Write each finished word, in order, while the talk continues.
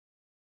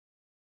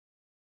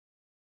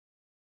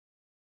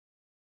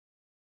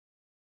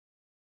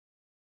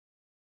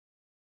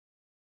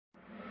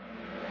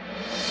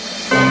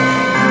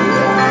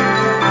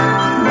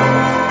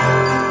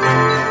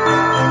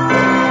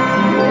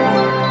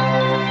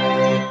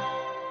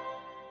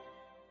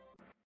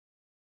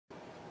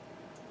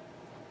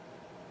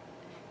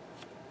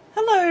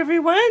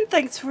everyone,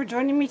 thanks for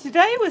joining me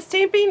today with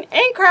Stamping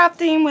and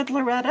Crafting with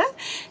Loretta.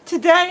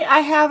 Today I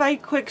have a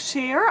quick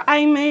share.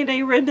 I made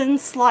a ribbon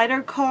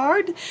slider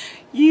card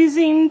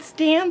using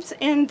stamps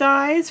and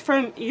dies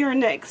from Your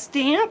Next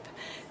Stamp.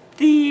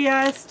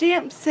 The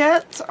stamp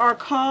sets are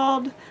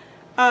called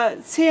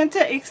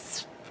Santa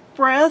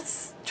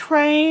Express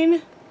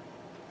Train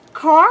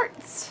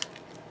Carts,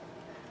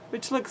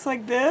 which looks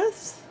like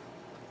this.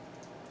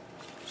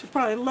 Should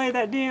probably lay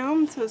that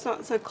down so it's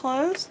not so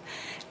close.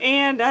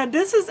 And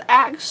this is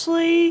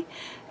actually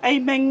a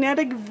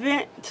magnetic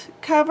vent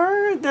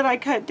cover that I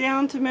cut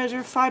down to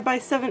measure 5 by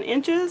 7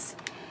 inches.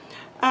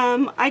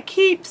 I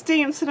keep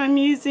stamps that I'm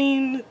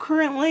using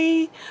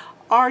currently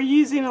are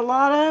using a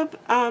lot of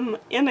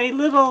in a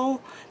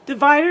little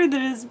divider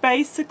that is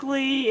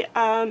basically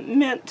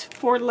meant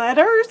for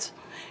letters.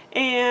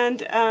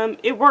 And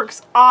it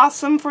works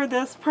awesome for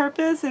this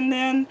purpose. And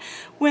then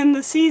when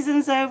the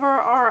season's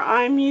over or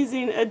I'm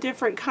using a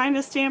different kind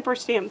of stamp or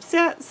stamp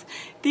sets,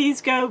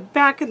 these go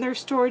back in their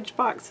storage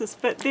boxes.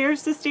 But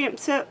there's the stamp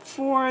set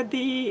for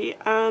the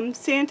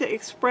Santa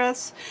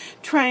Express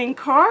train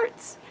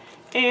carts,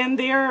 and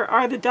there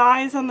are the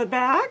dies on the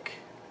back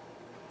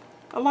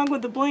along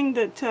with the bling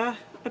that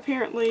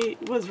apparently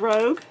was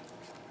rogue.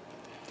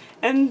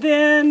 And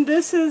then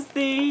this is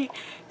the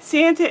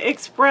Santa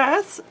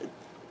Express,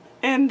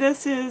 and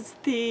this is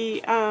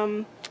the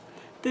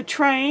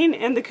train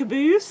and the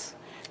caboose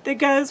that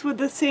goes with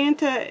the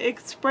Santa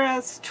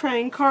Express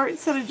train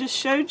carts that I just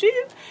showed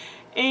you.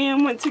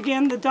 And once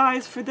again, the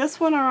dies for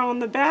this one are on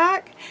the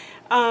back.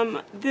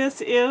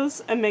 This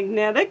is a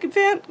magnetic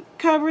vent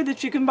cover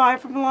that you can buy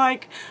from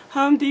like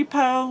Home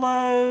Depot,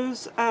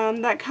 Lowe's,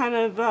 that kind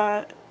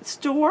of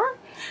store.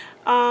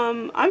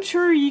 I'm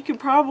sure you can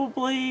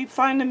probably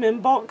find them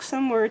in bulk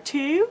somewhere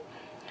too.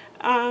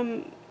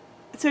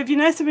 So if you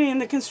know somebody in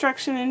the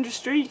construction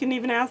industry, you can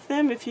even ask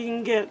them if you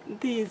can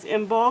get these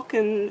in bulk,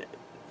 and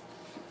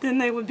then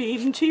they would be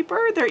even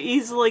cheaper. They're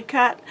easily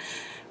cut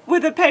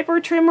with a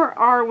paper trimmer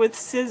or with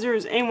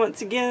scissors. And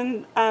once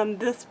again,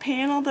 this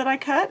panel that I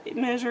cut, it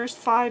measures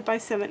 5 by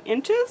 7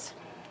 inches.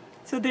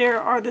 So there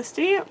are the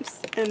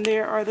stamps and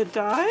there are the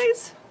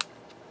dies.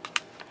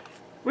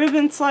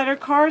 Ribbon slider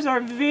cards are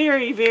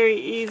very, very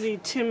easy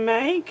to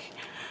make.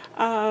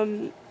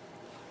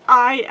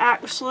 I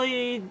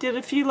actually did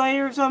a few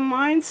layers on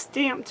mine,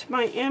 stamped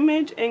my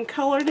image, and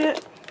colored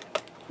it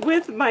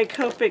with my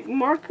Copic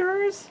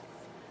markers.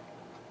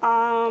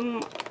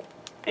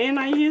 And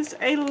I used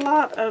a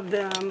lot of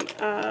them.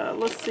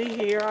 Let's see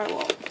here. I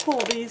will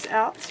pull these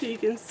out so you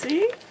can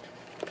see.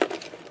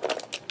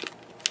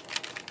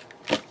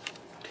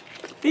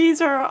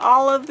 These are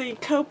all of the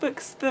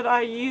Copics that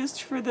I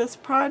used for this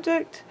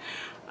project.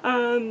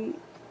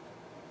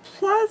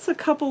 Plus a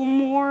couple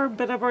more,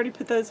 but I've already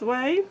put those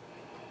away.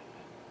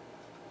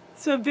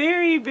 So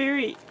very,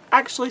 very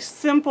actually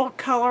simple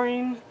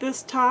coloring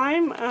this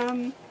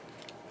time.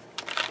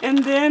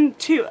 And then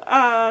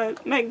to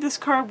make this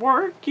card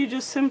work, you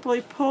just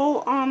simply pull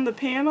on the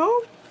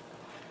panel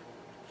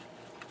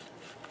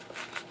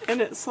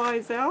and it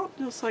slides out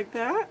just like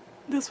that.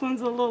 This one's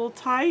a little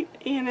tight,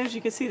 and as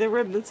you can see, the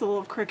ribbon's a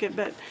little crooked,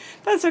 but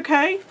that's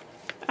okay.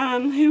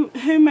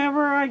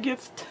 Whomever I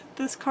gift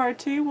this card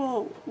to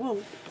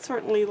will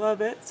certainly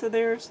love it. So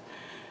there's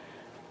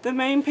the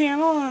main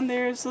panel, and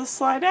there's the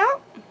slide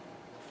out.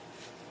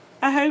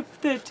 I hope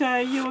that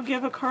you will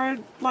give a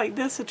card like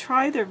this a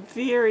try. They're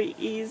very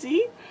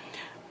easy.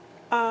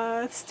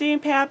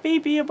 Stamp happy,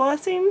 be a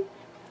blessing.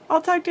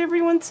 I'll talk to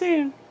everyone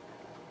soon.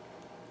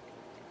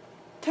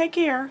 Take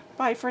care.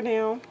 Bye for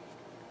now.